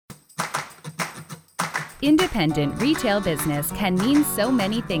Independent retail business can mean so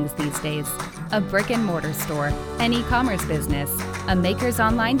many things these days. A brick and mortar store, an e-commerce business, a maker's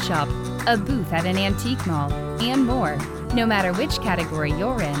online shop, a booth at an antique mall, and more. No matter which category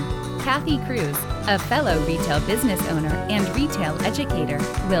you're in, Kathy Cruz, a fellow retail business owner and retail educator,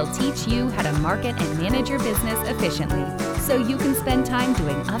 will teach you how to market and manage your business efficiently so you can spend time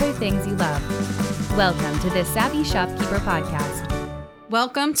doing other things you love. Welcome to the Savvy Shopkeeper Podcast.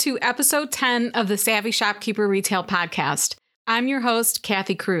 Welcome to episode 10 of the Savvy Shopkeeper Retail Podcast. I'm your host,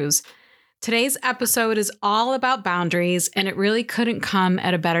 Kathy Cruz. Today's episode is all about boundaries, and it really couldn't come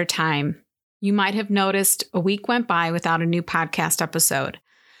at a better time. You might have noticed a week went by without a new podcast episode.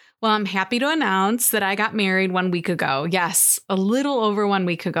 Well, I'm happy to announce that I got married 1 week ago. Yes, a little over 1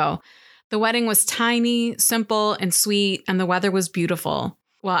 week ago. The wedding was tiny, simple, and sweet, and the weather was beautiful.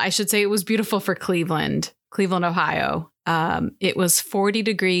 Well, I should say it was beautiful for Cleveland, Ohio. It was 40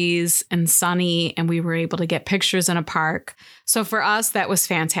 degrees and sunny, and we were able to get pictures in a park. So for us, that was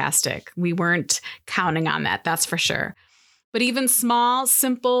fantastic. We weren't counting on that, that's for sure. But even small,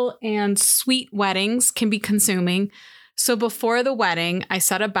 simple, and sweet weddings can be consuming. So before the wedding, I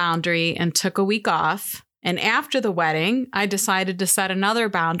set a boundary and took a week off. And after the wedding, I decided to set another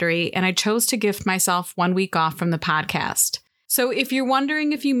boundary, and I chose to gift myself 1 week off from the podcast. So if you're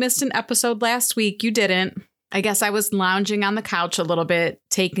wondering if you missed an episode last week, you didn't. I guess I was lounging on the couch a little bit,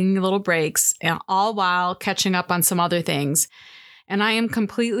 taking little breaks, all while catching up on some other things. And I am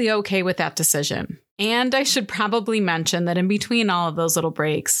completely okay with that decision. And I should probably mention that in between all of those little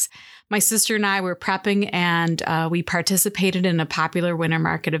breaks, my sister and I were prepping, and we participated in a popular winter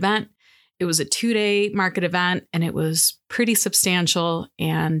market event. It was a 2-day market event, and it was pretty substantial.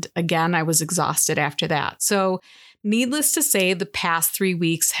 And again, I was exhausted after that. So needless to say, the past 3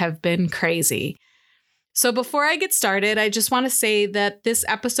 weeks have been crazy. So before I get started, I just want to say that this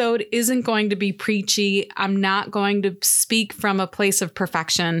episode isn't going to be preachy. I'm not going to speak from a place of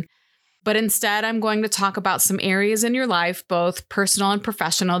perfection, but instead I'm going to talk about some areas in your life, both personal and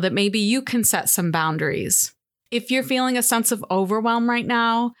professional, that maybe you can set some boundaries. If you're feeling a sense of overwhelm right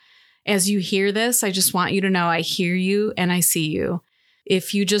now, as you hear this, I just want you to know I hear you and I see you.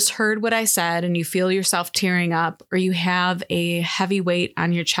 If you just heard what I said and you feel yourself tearing up, or you have a heavy weight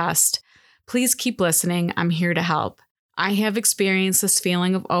on your chest, please keep listening. I'm here to help. I have experienced this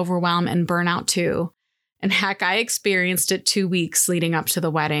feeling of overwhelm and burnout too. And heck, I experienced it 2 weeks leading up to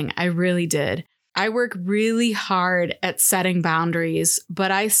the wedding. I really did. I work really hard at setting boundaries,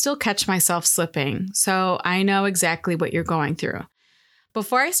 but I still catch myself slipping. So I know exactly what you're going through.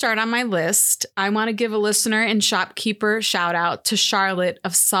 Before I start on my list, I want to give a listener and shopkeeper shout out to Charlotte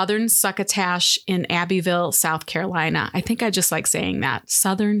of Southern Succotash in Abbeville, South Carolina. I think I just like saying that,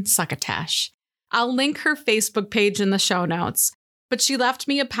 Southern Succotash. I'll link her Facebook page in the show notes, but she left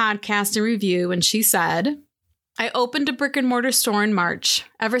me a podcast and review, and she said, I opened a brick and mortar store in March.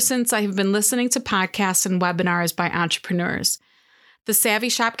 Ever since, I have been listening to podcasts and webinars by entrepreneurs. The Savvy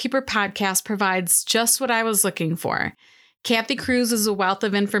Shopkeeper podcast provides just what I was looking for. Kathy Cruz is a wealth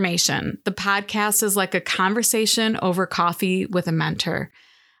of information. The podcast is like a conversation over coffee with a mentor.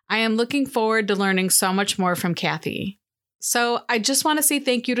 I am looking forward to learning so much more from Kathy. So I just want to say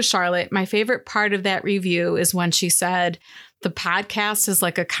thank you to Charlotte. My favorite part of that review is when she said, the podcast is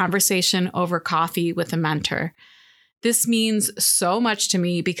like a conversation over coffee with a mentor. This means so much to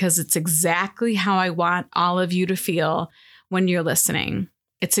me because it's exactly how I want all of you to feel when you're listening.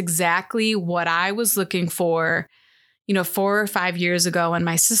 It's exactly what I was looking for 4 or 5 years ago when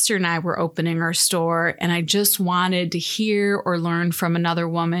my sister and I were opening our store, and I just wanted to hear or learn from another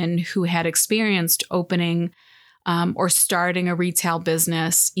woman who had experienced opening or starting a retail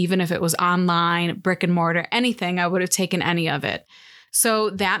business, even if it was online, brick and mortar, anything. I would have taken any of it.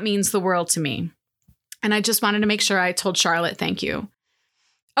 So that means the world to me. And I just wanted to make sure I told Charlotte thank you.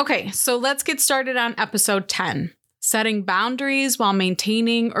 Okay, so let's get started on episode 10, setting boundaries while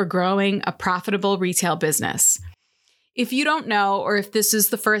maintaining or growing a profitable retail business. If you don't know, or if this is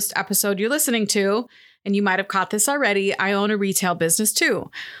the first episode you're listening to, and you might have caught this already, I own a retail business too.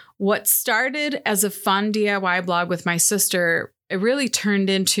 What started as a fun DIY blog with my sister, it really turned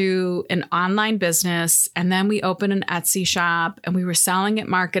into an online business. And then we opened an Etsy shop, and we were selling at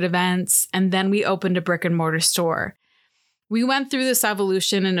market events. And then we opened a brick and mortar store. We went through this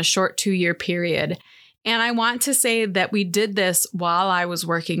evolution in a short 2-year period. And I want to say that we did this while I was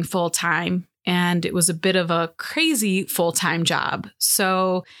working full time. And it was a bit of a crazy full-time job.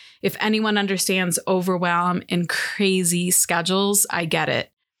 So if anyone understands overwhelm and crazy schedules, I get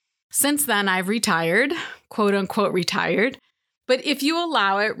it. Since then, I've retired, quote unquote retired. But if you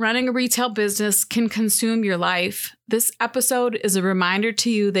allow it, running a retail business can consume your life. This episode is a reminder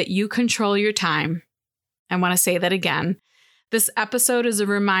to you that you control your time. I want to say that again. This episode is a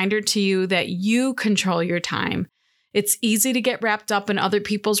reminder to you that you control your time. It's easy to get wrapped up in other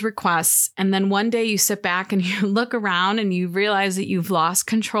people's requests, and then one day you sit back and you look around and you realize that you've lost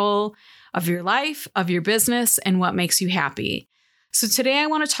control of your life, of your business, and what makes you happy. So today I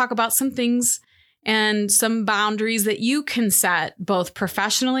want to talk about some things and some boundaries that you can set both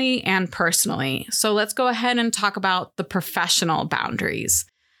professionally and personally. So let's go ahead and talk about the professional boundaries.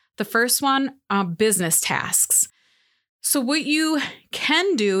 The first one, business tasks. So what you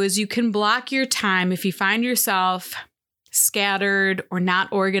can do is you can block your time if you find yourself scattered or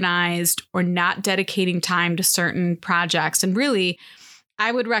not organized or not dedicating time to certain projects. And really,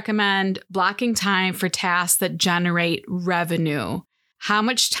 I would recommend blocking time for tasks that generate revenue. How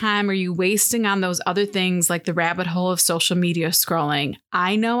much time are you wasting on those other things like the rabbit hole of social media scrolling?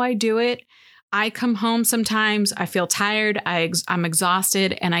 I know I do it. I come home sometimes, I feel tired, I'm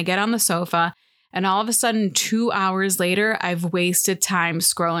exhausted, and I get on the sofa. And all of a sudden, 2 hours later, I've wasted time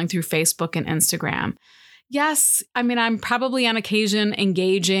scrolling through Facebook and Instagram. Yes, I'm probably on occasion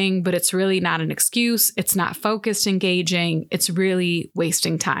engaging, but it's really not an excuse. It's not focused engaging. It's really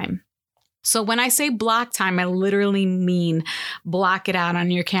wasting time. So when I say block time, I literally mean block it out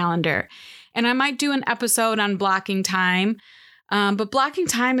on your calendar. And I might do an episode on blocking time. But blocking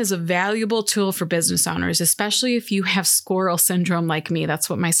time is a valuable tool for business owners, especially if you have squirrel syndrome like me. That's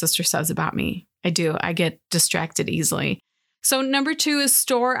what my sister says about me. I do. I get distracted easily. So number 2 is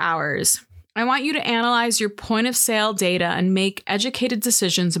store hours. I want you to analyze your point of sale data and make educated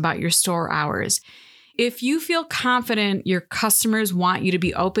decisions about your store hours. If you feel confident your customers want you to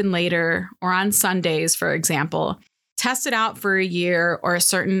be open later or on Sundays, for example, test it out for a year or a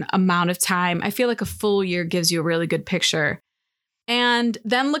certain amount of time. I feel like a full year gives you a really good picture. And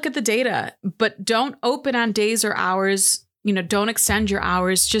then look at the data, but don't open on days or hours. Don't extend your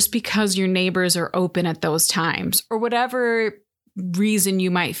hours just because your neighbors are open at those times or whatever reason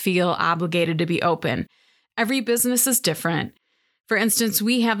you might feel obligated to be open. Every business is different. For instance,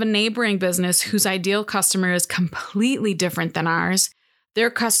 we have a neighboring business whose ideal customer is completely different than ours.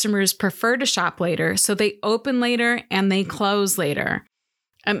 Their customers prefer to shop later, so they open later and they close later.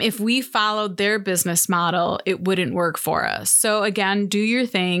 If we followed their business model, it wouldn't work for us. So again, do your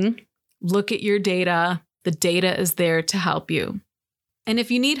thing, look at your data. The data is there to help you. And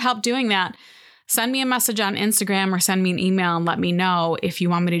if you need help doing that, send me a message on Instagram or send me an email and let me know if you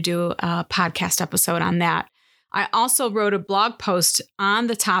want me to do a podcast episode on that. I also wrote a blog post on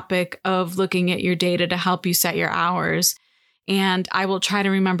the topic of looking at your data to help you set your hours. And I will try to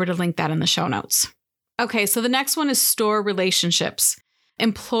remember to link that in the show notes. Okay, so the next one is store relationships.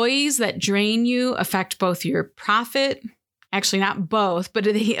 Employees that drain you affect both your profit, actually not both, but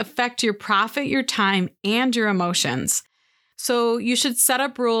they affect your profit, your time, and your emotions. So you should set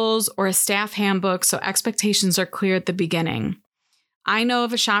up rules or a staff handbook so expectations are clear at the beginning. I know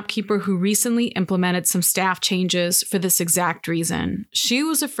of a shopkeeper who recently implemented some staff changes for this exact reason. She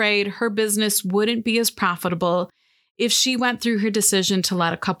was afraid her business wouldn't be as profitable if she went through her decision to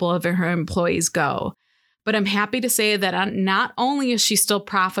let a couple of her employees go. But I'm happy to say that not only is she still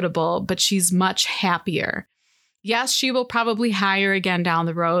profitable, but she's much happier. Yes, she will probably hire again down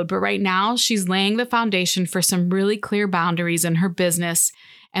the road, but right now she's laying the foundation for some really clear boundaries in her business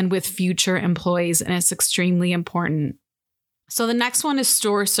and with future employees, and it's extremely important. So the next one is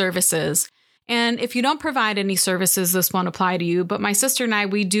store services. And if you don't provide any services, this won't apply to you, but my sister and I,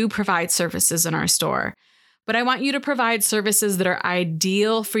 we do provide services in our store. But I want you to provide services that are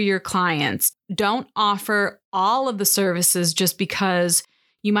ideal for your clients. Don't offer all of the services just because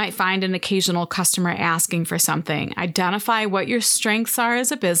you might find an occasional customer asking for something. Identify what your strengths are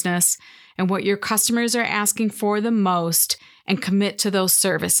as a business and what your customers are asking for the most and commit to those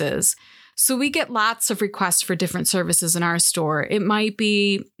services. So we get lots of requests for different services in our store. It might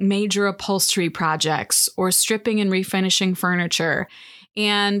be major upholstery projects or stripping and refinishing furniture.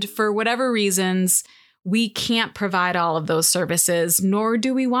 And for whatever reasons, we can't provide all of those services, nor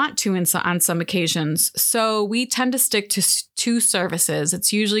do we want to on some occasions. So we tend to stick to 2 services.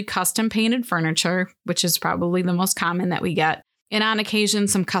 It's usually custom painted furniture, which is probably the most common that we get, and on occasion,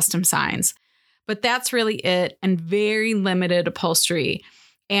 some custom signs. But that's really it, and very limited upholstery.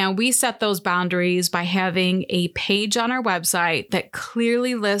 And we set those boundaries by having a page on our website that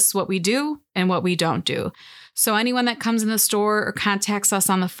clearly lists what we do and what we don't do. So anyone that comes in the store or contacts us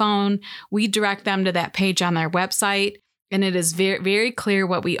on the phone, we direct them to that page on their website. And it is very, very clear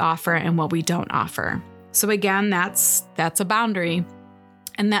what we offer and what we don't offer. So again, that's a boundary.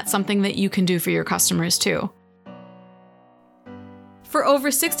 And that's something that you can do for your customers too. For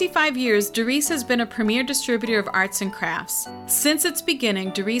over 65 years, Darice has been a premier distributor of arts and crafts. Since its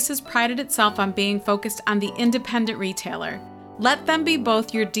beginning, Darice has prided itself on being focused on the independent retailer. Let them be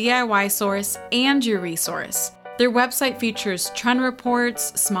both your DIY source and your resource. Their website features trend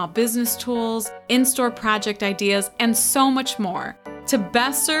reports, small business tools, in-store project ideas, and so much more. To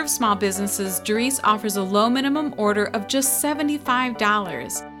best serve small businesses, Darice offers a low minimum order of just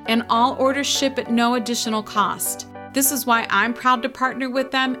 $75, and all orders ship at no additional cost. This is why I'm proud to partner with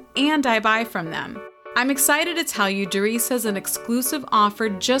them and I buy from them. I'm excited to tell you Darice has an exclusive offer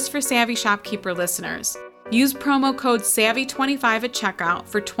just for Savvy Shopkeeper listeners. Use promo code SAVVY25 at checkout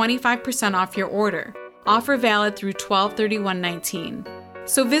for 25% off your order. Offer valid through 12/31/19.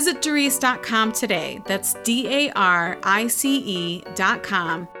 So visit Darice.com today, that's DARICE.com,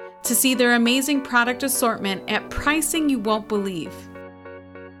 to see their amazing product assortment at pricing you won't believe.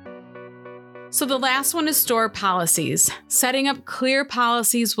 So the last one is store policies. Setting up clear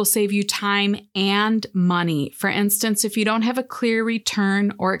policies will save you time and money. For instance, if you don't have a clear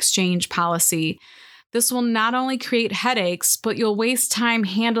return or exchange policy, this will not only create headaches, but you'll waste time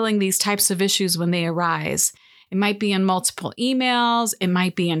handling these types of issues when they arise. It might be in multiple emails, it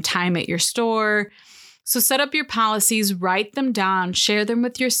might be in time at your store. So set up your policies, write them down, share them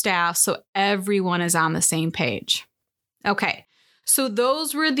with your staff so everyone is on the same page. Okay. So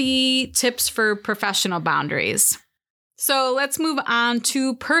those were the tips for professional boundaries. So let's move on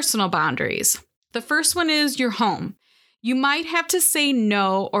to personal boundaries. The first one is your home. You might have to say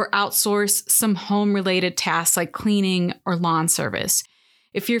no or outsource some home-related tasks like cleaning or lawn service.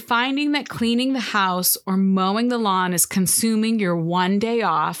 If you're finding that cleaning the house or mowing the lawn is consuming your one day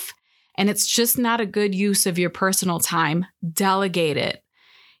off and it's just not a good use of your personal time, delegate it.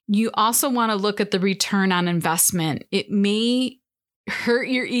 You also want to look at the return on investment. It may hurt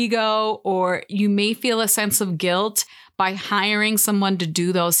your ego, or you may feel a sense of guilt by hiring someone to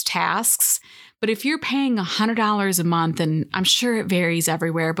do those tasks. But if you're paying $100 a month, and I'm sure it varies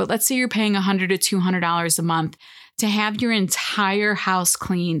everywhere, but let's say you're paying $100 to $200 a month to have your entire house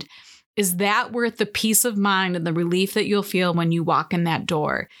cleaned, is that worth the peace of mind and the relief that you'll feel when you walk in that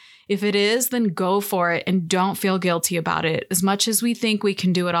door? If it is, then go for it and don't feel guilty about it. As much as we think we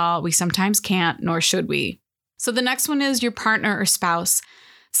can do it all, we sometimes can't, nor should we. So the next one is your partner or spouse.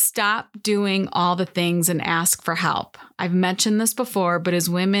 Stop doing all the things and ask for help. I've mentioned this before, but as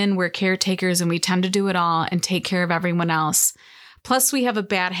women, we're caretakers and we tend to do it all and take care of everyone else. Plus, we have a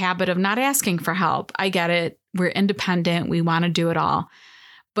bad habit of not asking for help. I get it. We're independent. We want to do it all.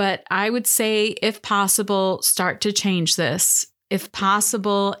 But I would say, if possible, start to change this. If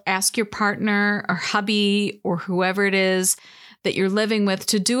possible, ask your partner or hubby or whoever it is that you're living with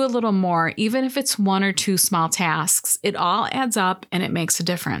to do a little more, even if it's one or two small tasks. It all adds up and it makes a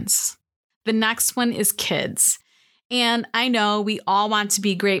difference. The next one is kids. And I know we all want to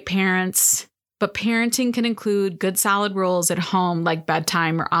be great parents, but parenting can include good solid rules at home like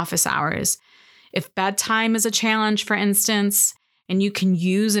bedtime or office hours. If bedtime is a challenge, for instance, and you can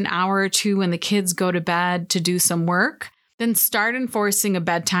use an hour or two when the kids go to bed to do some work, then start enforcing a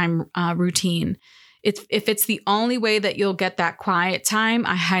bedtime routine. If it's the only way that you'll get that quiet time,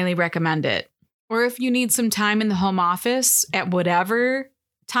 I highly recommend it. Or if you need some time in the home office at whatever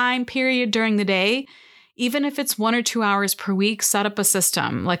time period during the day, even if it's 1 or 2 hours per week, set up a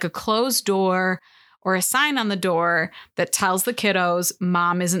system like a closed door or a sign on the door that tells the kiddos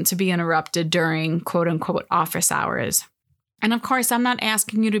mom isn't to be interrupted during quote unquote office hours. And of course, I'm not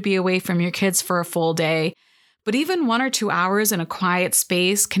asking you to be away from your kids for a full day. But even 1 or 2 hours in a quiet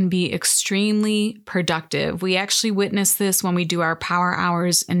space can be extremely productive. We actually witness this when we do our power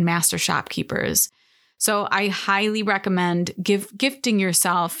hours in Master Shopkeepers. So I highly recommend gifting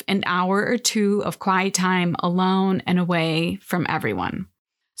yourself an hour or two of quiet time alone and away from everyone.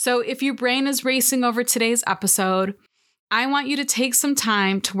 So if your brain is racing over today's episode, I want you to take some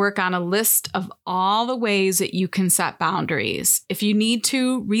time to work on a list of all the ways that you can set boundaries. If you need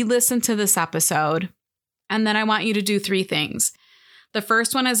to, re-listen to this episode. And then I want you to do 3 things. The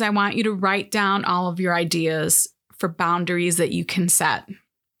first one is I want you to write down all of your ideas for boundaries that you can set.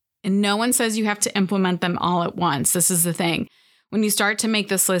 And no one says you have to implement them all at once. This is the thing. When you start to make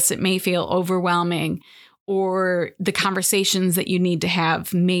this list, it may feel overwhelming, or the conversations that you need to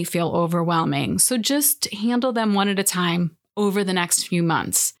have may feel overwhelming. So just handle them one at a time over the next few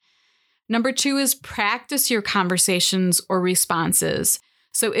months. Number 2 is practice your conversations or responses.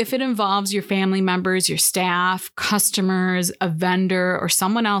 So if it involves your family members, your staff, customers, a vendor, or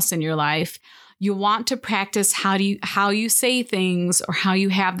someone else in your life, you want to practice how you say things or how you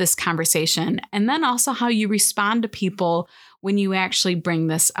have this conversation, and then also how you respond to people when you actually bring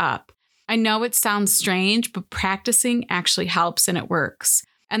this up. I know it sounds strange, but practicing actually helps and it works.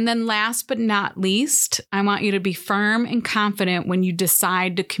 And then last but not least, I want you to be firm and confident when you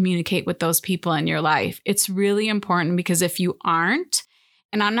decide to communicate with those people in your life. It's really important because if you aren't,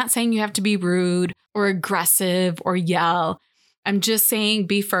 and I'm not saying you have to be rude or aggressive or yell, I'm just saying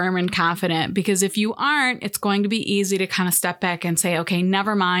be firm and confident, because if you aren't, it's going to be easy to kind of step back and say, okay,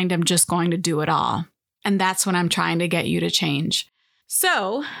 never mind, I'm just going to do it all. And that's what I'm trying to get you to change.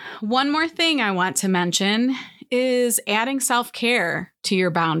 So one more thing I want to mention is adding self-care to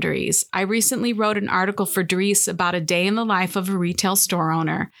your boundaries. I recently wrote an article for Dries about a day in the life of a retail store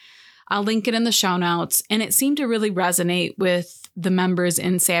owner. I'll link it in the show notes, and it seemed to really resonate with the members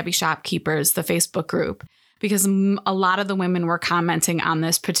in Savvy Shopkeepers, the Facebook group, because a lot of the women were commenting on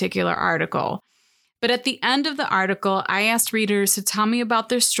this particular article. But at the end of the article, I asked readers to tell me about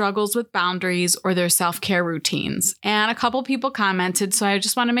their struggles with boundaries or their self-care routines. And a couple people commented, so I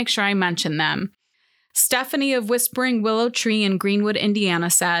just want to make sure I mention them. Stephanie of Whispering Willow Tree in Greenwood,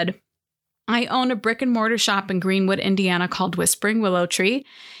 Indiana said, I own a brick and mortar shop in Greenwood, Indiana called Whispering Willow Tree,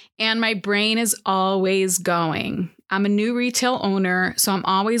 and my brain is always going. I'm a new retail owner, so I'm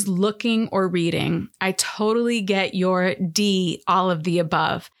always looking or reading. I totally get your D, all of the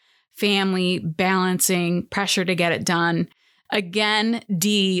above. Family, balancing, pressure to get it done. Again,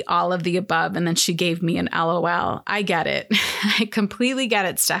 D, all of the above. And then she gave me an LOL. I get it. I completely get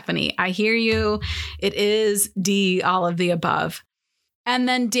it, Stephanie. I hear you. It is D, all of the above. And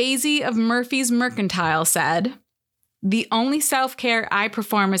then Daisy of Murphy's Mercantile said, the only self-care I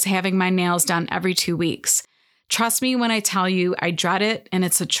perform is having my nails done every 2 weeks. Trust me when I tell you I dread it and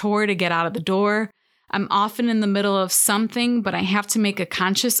it's a chore to get out of the door. I'm often in the middle of something, but I have to make a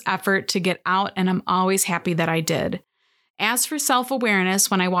conscious effort to get out, and I'm always happy that I did. As for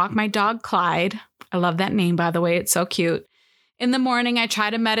self-awareness, when I walk my dog Clyde, I love that name, by the way, it's so cute. In the morning, I try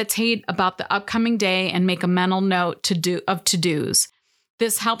to meditate about the upcoming day and make a mental note of to-dos.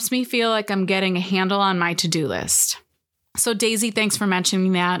 This helps me feel like I'm getting a handle on my to-do list. So Daisy, thanks for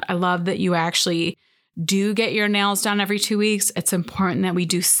mentioning that. I love that you actually do get your nails done every 2 weeks. It's important that we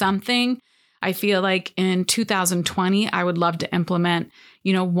do something. I feel like in 2020, I would love to implement,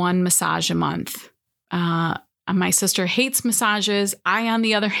 one massage a month. My sister hates massages. I, on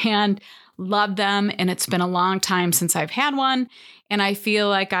the other hand, love them. And it's been a long time since I've had one. And I feel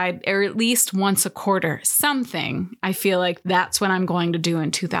like or at least once a quarter, something. I feel like that's what I'm going to do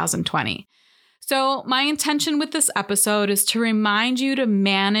in 2020. So my intention with this episode is to remind you to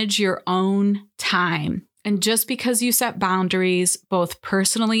manage your own time. And just because you set boundaries, both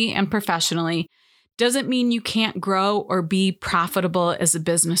personally and professionally, doesn't mean you can't grow or be profitable as a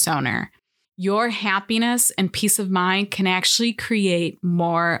business owner. Your happiness and peace of mind can actually create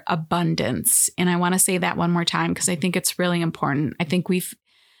more abundance. And I want to say that one more time because I think it's really important. I think we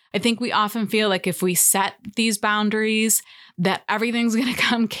often feel like if we set these boundaries, that everything's going to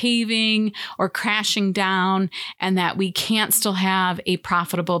come caving or crashing down and that we can't still have a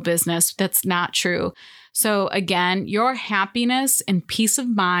profitable business. That's not true. So again, your happiness and peace of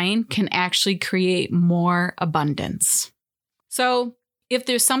mind can actually create more abundance. So if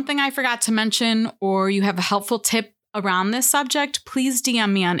there's something I forgot to mention or you have a helpful tip around this subject, please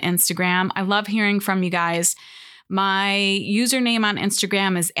DM me on Instagram. I love hearing from you guys. My username on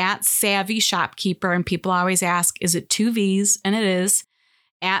Instagram is @SavvyShopkeeper, and people always ask, is it 2 V's? And it is,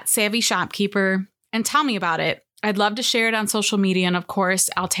 @SavvyShopkeeper, and tell me about it. I'd love to share it on social media, and of course,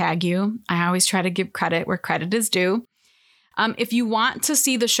 I'll tag you. I always try to give credit where credit is due. If you want to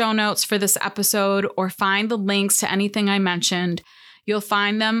see the show notes for this episode or find the links to anything I mentioned, you'll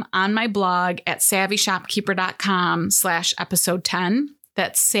find them on my blog at savvyshopkeeper.com/episode 10.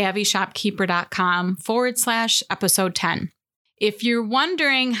 That's savvyshopkeeper.com/episode 10. If you're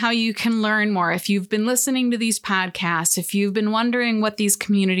wondering how you can learn more, if you've been listening to these podcasts, if you've been wondering what these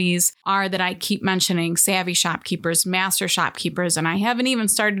communities are that I keep mentioning, Savvy Shopkeepers, Master Shopkeepers, and I haven't even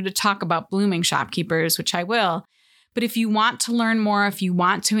started to talk about Blooming Shopkeepers, which I will. But if you want to learn more, if you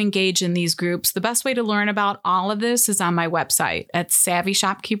want to engage in these groups, the best way to learn about all of this is on my website at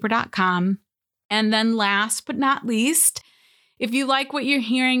savvyshopkeeper.com. And then last but not least, if you like what you're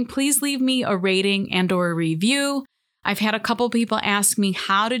hearing, please leave me a rating and or a review. I've had a couple people ask me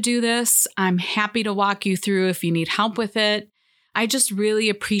how to do this. I'm happy to walk you through if you need help with it. I just really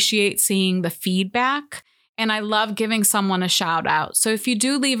appreciate seeing the feedback, and I love giving someone a shout out. So if you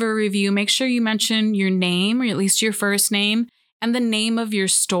do leave a review, make sure you mention your name, or at least your first name, and the name of your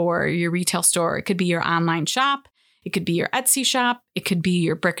store, your retail store. It could be your online shop. It could be your Etsy shop. It could be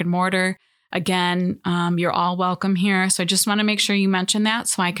your brick and mortar. Again, you're all welcome here. So I just want to make sure you mention that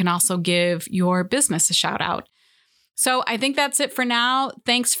so I can also give your business a shout out. So I think that's it for now.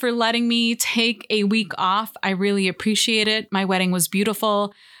 Thanks for letting me take a week off. I really appreciate it. My wedding was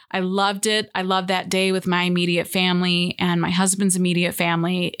beautiful. I loved it. I loved that day with my immediate family and my husband's immediate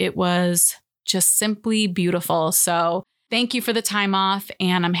family. It was just simply beautiful. So thank you for the time off,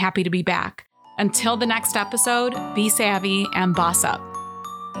 and I'm happy to be back. Until the next episode, be savvy and boss up.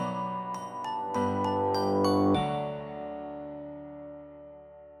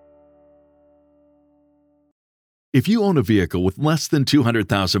 If you own a vehicle with less than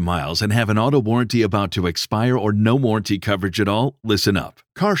 200,000 miles and have an auto warranty about to expire or no warranty coverage at all, listen up.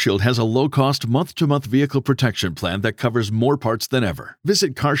 CarShield has a low-cost month-to-month vehicle protection plan that covers more parts than ever.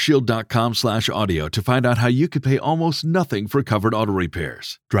 Visit carshield.com/audio to find out how you could pay almost nothing for covered auto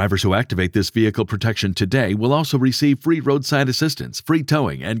repairs. Drivers who activate this vehicle protection today will also receive free roadside assistance, free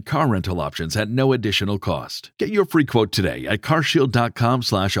towing, and car rental options at no additional cost. Get your free quote today at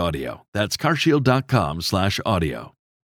carshield.com/audio. That's carshield.com/audio.